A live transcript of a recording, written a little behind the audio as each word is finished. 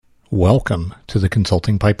Welcome to the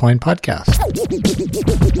Consulting Pipeline Podcast.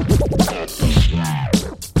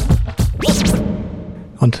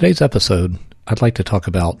 On today's episode, I'd like to talk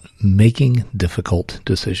about making difficult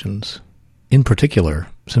decisions. In particular,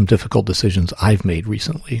 some difficult decisions I've made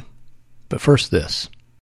recently. But first, this.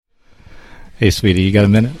 Hey, sweetie, you got a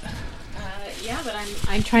minute? Yeah, but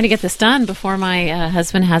I'm trying to get this done before my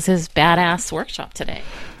husband has his badass workshop today.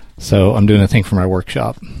 So I'm doing a thing for my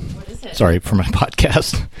workshop. What is it? Sorry, for my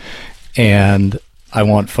podcast. And I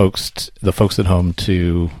want the folks at home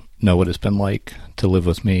to know what it's been like to live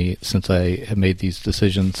with me since I have made these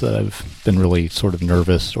decisions that I've been really sort of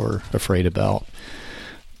nervous or afraid about.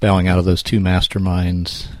 Bowing out of those two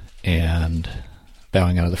masterminds and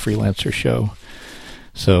bowing out of the freelancer show.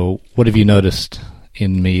 So what have you noticed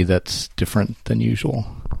in me that's different than usual?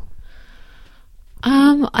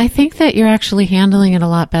 I think that you're actually handling it a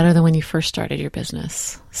lot better than when you first started your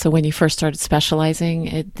business. So when you first started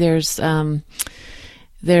specializing, there's less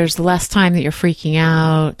time that you're freaking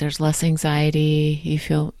out. There's less anxiety. You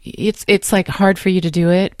feel it's like hard for you to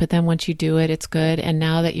do it, but then once you do it, it's good. And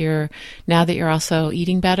now that you're also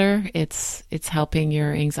eating better, it's helping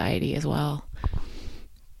your anxiety as well.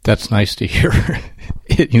 That's nice to hear.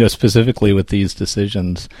 Specifically with these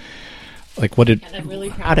decisions, like and I'm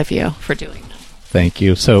really proud of you for doing that. Thank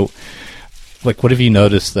you. So, what have you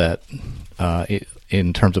noticed that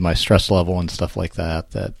in terms of my stress level and stuff like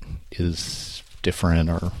that is different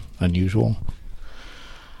or unusual?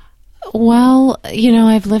 Well,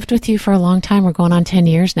 I've lived with you for a long time. We're going on 10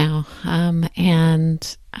 years now.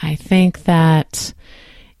 And I think that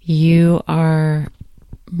you are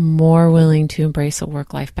more willing to embrace a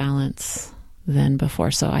work-life balance than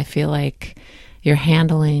before. So I feel like you're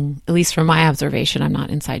handling, at least from my observation, I'm not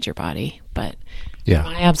inside your body, but yeah.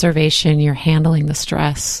 From my observation, you're handling the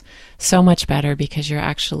stress so much better because you're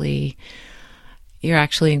actually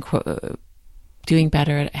doing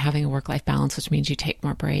better at having a work-life balance, which means you take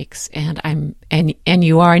more breaks. And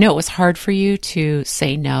you are. I know it was hard for you to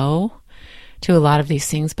say no to a lot of these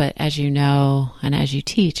things, but as you know, and as you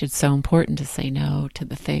teach, it's so important to say no to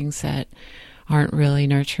the things that aren't really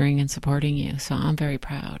nurturing and supporting you. So I'm very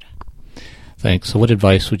proud. Thanks. So what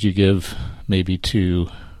advice would you give maybe to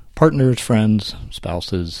partners, friends,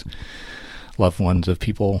 spouses, loved ones of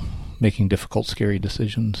people making difficult, scary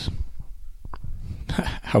decisions?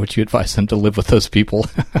 How would you advise them to live with those people?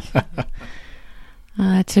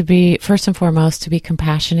 To be, first and foremost, to be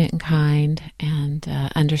compassionate and kind and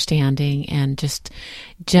understanding, and just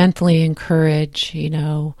gently encourage,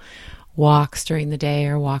 walks during the day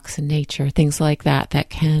or walks in nature, things like that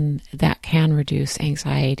can reduce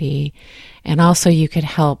anxiety. And also you could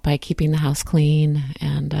help by keeping the house clean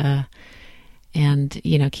and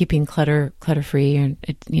keeping clutter free, and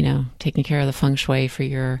taking care of the feng shui for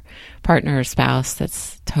your partner or spouse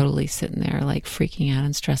that's totally sitting there like freaking out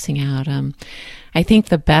and stressing out. I think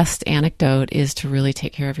the best anecdote is to really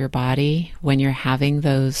take care of your body when you're having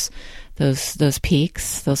those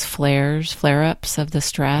peaks, those flare-ups of the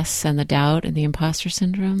stress and the doubt and the imposter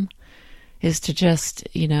syndrome, is to just,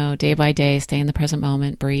 day by day, stay in the present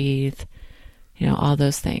moment, breathe, all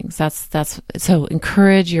those things. That's so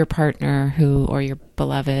encourage your partner or your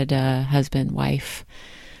beloved husband, wife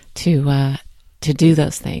to do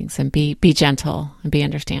those things and be gentle and be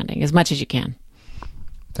understanding as much as you can.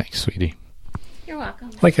 Thanks, sweetie. You're welcome.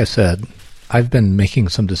 Like I said, I've been making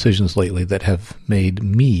some decisions lately that have made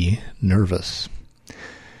me nervous.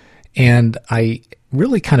 And I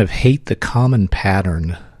really kind of hate the common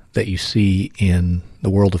pattern that you see in the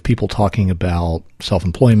world of people talking about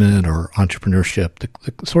self-employment or entrepreneurship.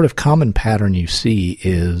 The sort of common pattern you see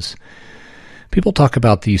is people talk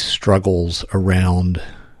about these struggles around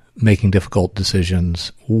making difficult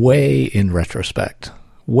decisions way in retrospect,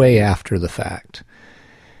 way after the fact.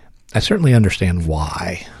 I certainly understand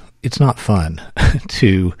why. It's not fun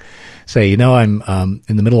to say, I'm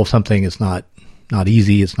in the middle of something. It's not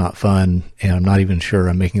easy. It's not fun. And I'm not even sure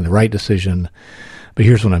I'm making the right decision. But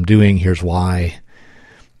here's what I'm doing. Here's why.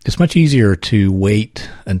 It's much easier to wait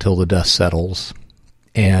until the dust settles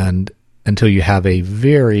and until you have a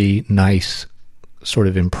very nice, sort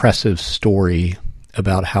of impressive story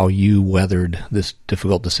about how you weathered this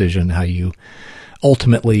difficult decision, how you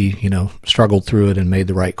ultimately, struggled through it and made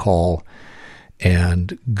the right call,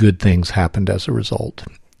 and good things happened as a result.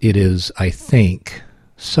 It is, I think,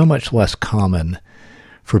 so much less common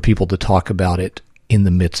for people to talk about it in the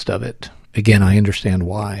midst of it. Again, I understand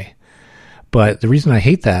why. But the reason I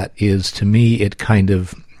hate that is, to me, it kind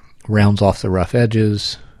of rounds off the rough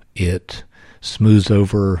edges. It smooths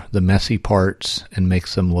over the messy parts and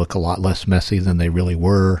makes them look a lot less messy than they really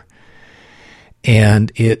were.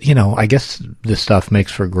 And I guess this stuff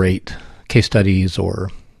makes for great case studies or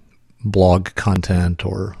blog content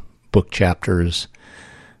or book chapters,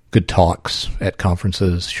 good talks at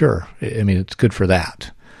conferences. Sure. I mean, it's good for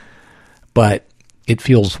that. But it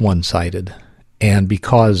feels one-sided. And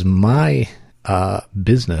because my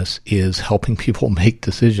business is helping people make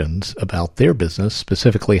decisions about their business,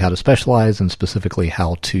 specifically how to specialize and specifically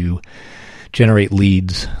how to generate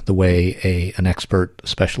leads the way an expert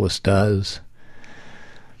specialist does,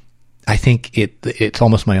 I think it's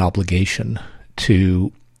almost my obligation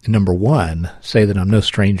to, number one, say that I'm no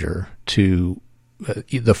stranger to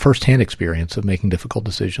the firsthand experience of making difficult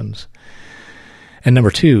decisions. And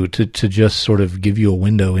number two, to just sort of give you a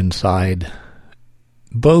window inside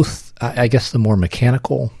both, I guess, the more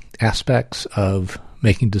mechanical aspects of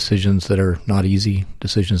making decisions that are not easy,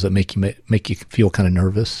 decisions that make you feel kind of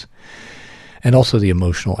nervous, and also the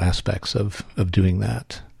emotional aspects of doing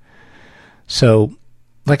that. So,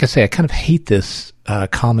 like I say, I kind of hate this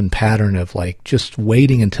common pattern of like just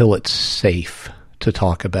waiting until it's safe to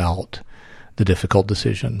talk about the difficult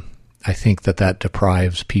decision. I think that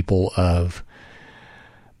deprives people of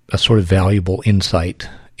a sort of valuable insight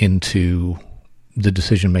into the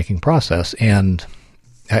decision-making process. And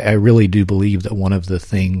I really do believe that one of the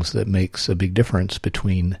things that makes a big difference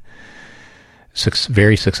between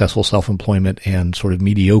very successful self-employment and sort of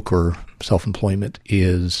mediocre self-employment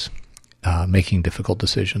is making difficult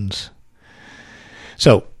decisions.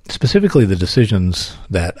 So specifically the decisions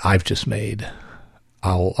that I've just made,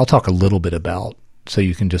 I'll talk a little bit about so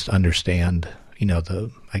you can just understand,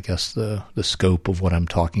 the scope of what I'm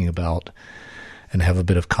talking about and have a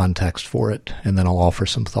bit of context for it. And then I'll offer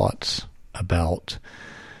some thoughts about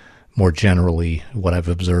more generally what I've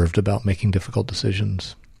observed about making difficult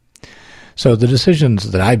decisions. So the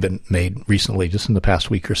decisions that I've been made recently, just in the past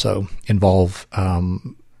week or so, involve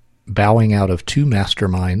bowing out of 2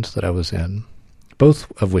 masterminds that I was in,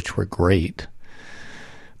 both of which were great,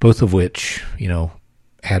 both of which,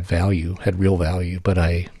 had real value, but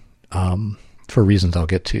I, for reasons I'll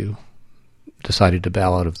get to, decided to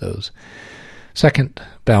bow out of those. Second,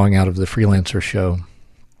 bowing out of the freelancer show.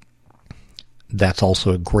 That's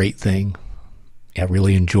also a great thing. I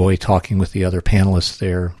really enjoy talking with the other panelists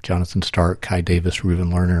there, Jonathan Stark, Kai Davis,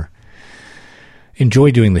 Reuven Lerner.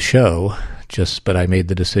 Enjoy doing the show, but I made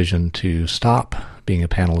the decision to stop being a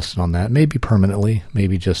panelist on that, maybe permanently,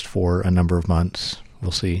 maybe just for a number of months.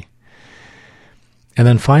 We'll see. And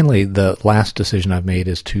then finally, the last decision I've made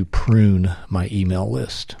is to prune my email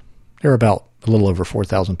list. There are about a little over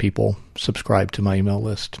 4,000 people subscribed to my email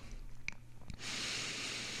list.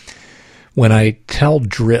 When I tell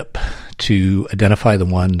Drip to identify the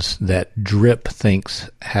ones that Drip thinks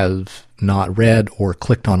have not read or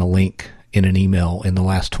clicked on a link in an email in the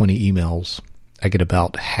last 20 emails, I get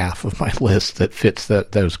about half of my list that fits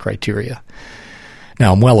those criteria.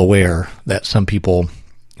 Now, I'm well aware that some people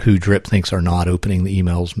who Drip thinks are not opening the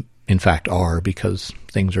emails, in fact, are, because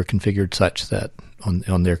things are configured such that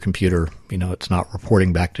on their computer, it's not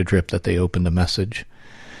reporting back to Drip that they opened the message.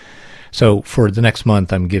 So for the next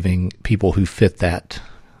month, I'm giving people who fit that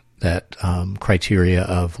criteria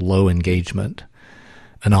of low engagement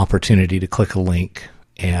an opportunity to click a link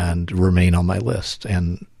and remain on my list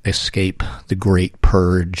and escape the great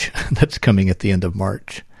purge that's coming at the end of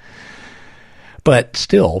March. But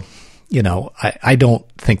still, I don't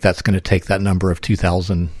think that's going to take that number of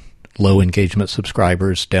 2,000 low engagement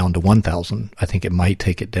subscribers down to 1,000. I think it might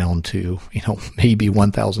take it down to, maybe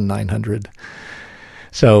 1,900.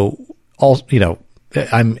 So,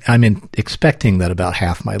 I'm expecting that about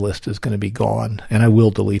half my list is going to be gone, and I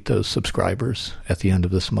will delete those subscribers at the end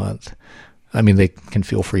of this month. I mean, they can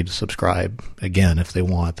feel free to subscribe again if they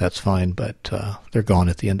want. That's fine, but they're gone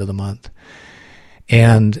at the end of the month.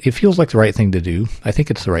 And it feels like the right thing to do. I think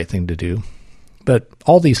it's the right thing to do. But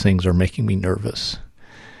all these things are making me nervous.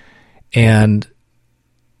 And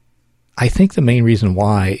I think the main reason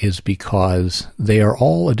why is because they are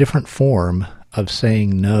all a different form of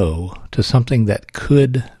saying no to something that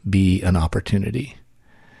could be an opportunity.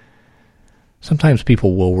 Sometimes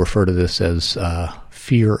people will refer to this as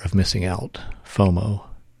fear of missing out, FOMO.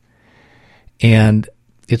 And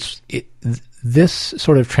this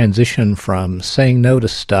sort of transition from saying no to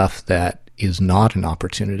stuff that is not an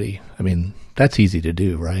opportunity, I mean, that's easy to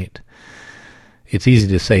do, right? It's easy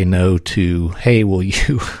to say no to, hey, will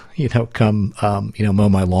you, come, mow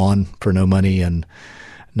my lawn for no money and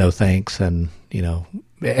no thanks. And,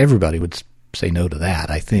 everybody would say no to that,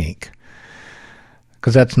 I think.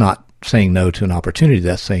 Because that's not saying no to an opportunity.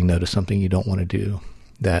 That's saying no to something you don't want to do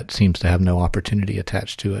that seems to have no opportunity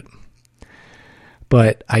attached to it.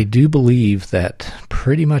 But I do believe that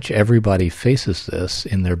pretty much everybody faces this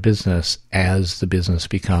in their business as the business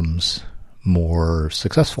becomes more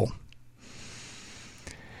successful.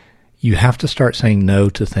 You have to start saying no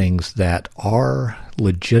to things that are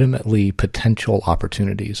legitimately potential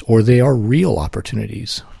opportunities, or they are real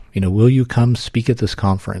opportunities. Will you come speak at this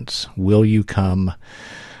conference? Will you come,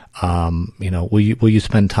 will you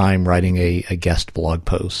spend time writing a guest blog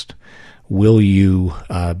post? Will you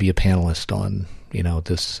be a panelist on,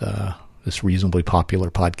 this reasonably popular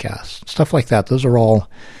podcast? Stuff like that. Those are all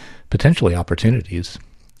potentially opportunities.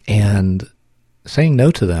 And saying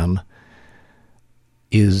no to them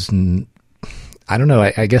is, I don't know,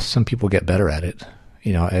 I guess some people get better at it.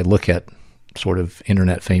 I look at sort of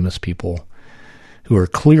internet famous people who are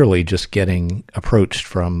clearly just getting approached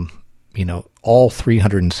from, all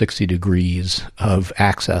 360 degrees of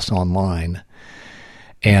access online.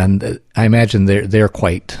 And I imagine they're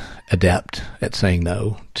quite adept at saying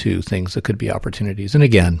no to things that could be opportunities. And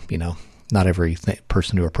again, not every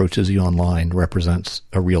person who approaches you online represents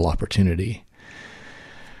a real opportunity,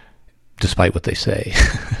 despite what they say.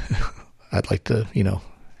 I'd like to,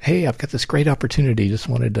 hey, I've got this great opportunity. Just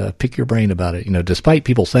wanted to pick your brain about it. Despite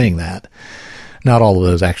people saying that, not all of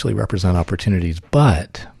those actually represent opportunities.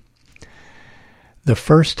 But the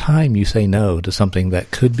first time you say no to something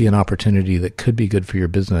that could be an opportunity that could be good for your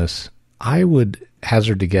business, I would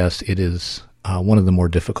hazard to guess it is one of the more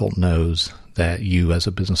difficult no's that you as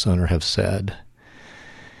a business owner have said.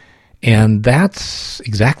 And that's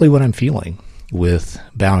exactly what I'm feeling with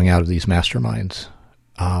bowing out of these masterminds.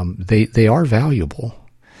 They are valuable.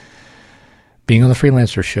 Being on the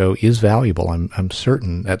Freelancer Show is valuable. I'm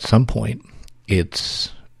certain at some point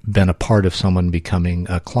it's been a part of someone becoming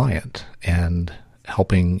a client and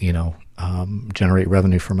helping, generate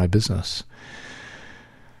revenue for my business.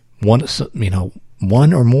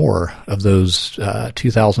 One or more of those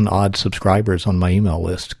 2,000 odd subscribers on my email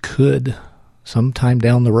list could sometime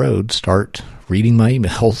down the road start reading my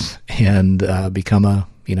emails and become a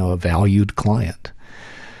valued client.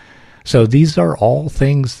 So these are all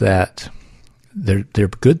things that they're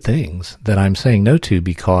good things that I'm saying no to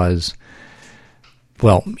because,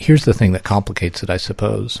 well, here's the thing that complicates it, I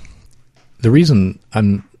suppose. The reason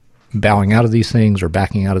I'm bowing out of these things or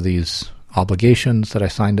backing out of these obligations that I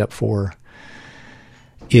signed up for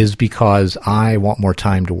is because I want more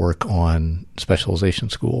time to work on specialization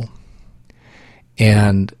school.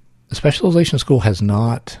 And the specialization school has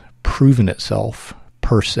not proven itself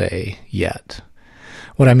per se yet.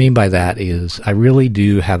 What I mean by that is I really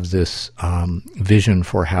do have this vision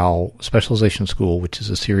for how specialization school, which is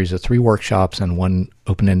a series of 3 workshops and 1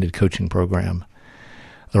 open-ended coaching program,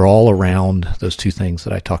 they're all around those 2 things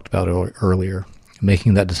that I talked about earlier,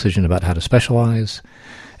 making that decision about how to specialize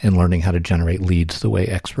and learning how to generate leads the way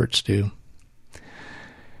experts do.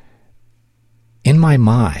 In my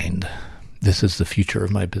mind, this is the future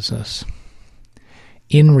of my business.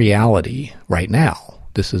 In reality, right now,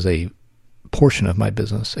 this is a portion of my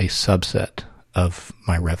business, a subset of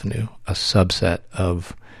my revenue, a subset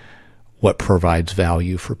of what provides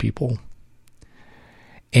value for people.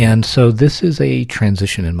 And so this is a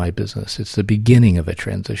transition in my business. It's the beginning of a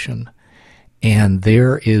transition. And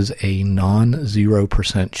there is a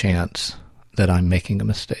non-0% chance that I'm making a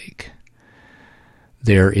mistake.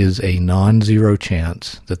 There is a non-zero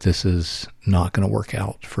chance that this is not going to work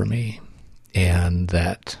out for me and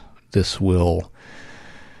that this will,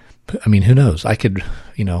 who knows? I could,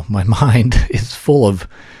 my mind is full of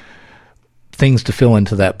things to fill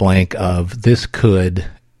into that blank of this could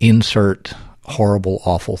insert horrible,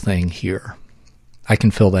 awful thing here. I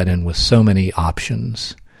can fill that in with so many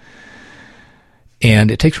options.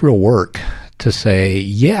 And it takes real work to say,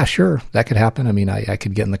 yeah, sure, that could happen. I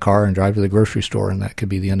could get in the car and drive to the grocery store and that could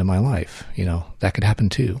be the end of my life. That could happen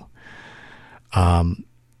too.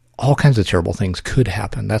 All kinds of terrible things could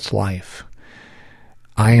happen. That's life.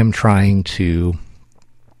 I am trying to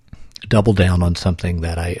double down on something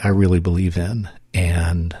that I really believe in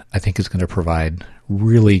and I think is going to provide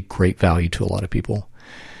really great value to a lot of people.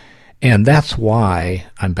 And that's why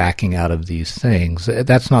I'm backing out of these things.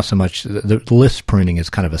 That's not so much, the list pruning is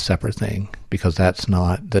kind of a separate thing because that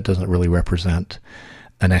doesn't really represent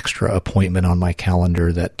an extra appointment on my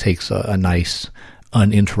calendar that takes a nice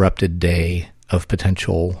uninterrupted day of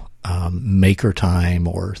potential maker time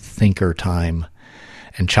or thinker time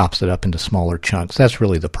and chops it up into smaller chunks. That's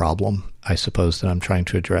really the problem, I suppose, that I'm trying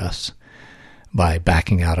to address by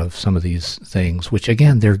backing out of some of these things, which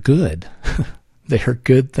again, they're good. They are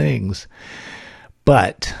good things.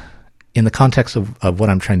 But in the context of what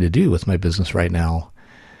I'm trying to do with my business right now,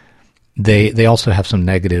 they also have some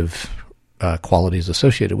negative qualities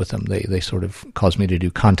associated with them. They sort of cause me to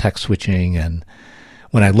do context switching. And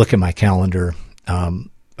when I look at my calendar,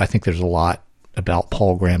 I think there's a lot about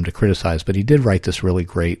Paul Graham to criticize, but he did write this really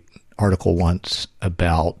great article once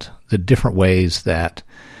about the different ways that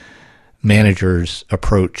managers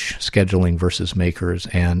approach scheduling versus makers.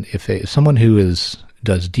 And if someone who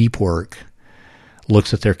does deep work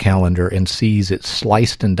looks at their calendar and sees it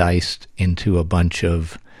sliced and diced into a bunch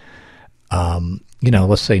of,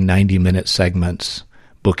 let's say 90-minute segments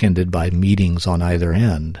bookended by meetings on either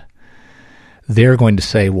end, they're going to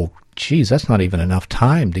say, well, geez, that's not even enough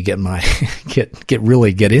time to get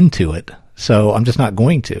get into it. So I'm just not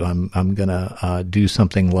going to. I'm going to do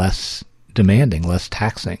something less demanding, less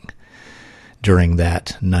taxing during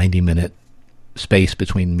that 90-minute space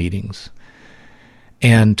between meetings.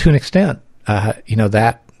 And to an extent,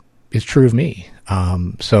 that is true of me.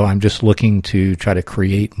 So I'm just looking to try to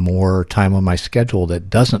create more time on my schedule that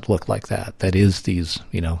doesn't look like that. That is these,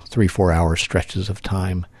 3-4 hour stretches of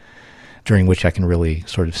time during which I can really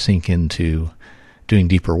sort of sink into doing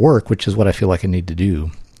deeper work, which is what I feel like I need to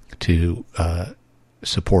do to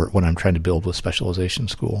support what I'm trying to build with Specialization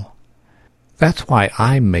School. That's why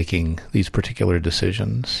I'm making these particular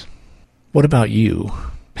decisions. What about you?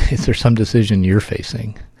 Is there some decision you're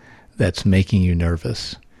facing that's making you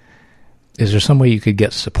nervous? Is there some way you could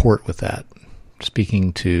get support with that?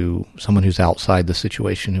 Speaking to someone who's outside the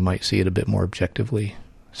situation who might see it a bit more objectively.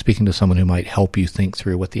 Speaking to someone who might help you think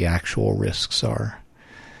through what the actual risks are.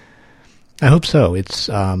 I hope so. It's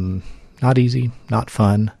not easy, not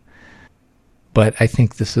fun, but I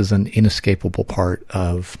think this is an inescapable part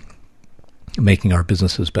of making our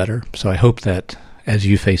businesses better. So I hope that as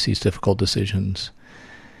you face these difficult decisions,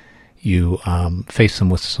 you face them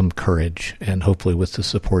with some courage and hopefully with the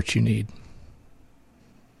support you need.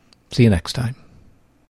 See you next time.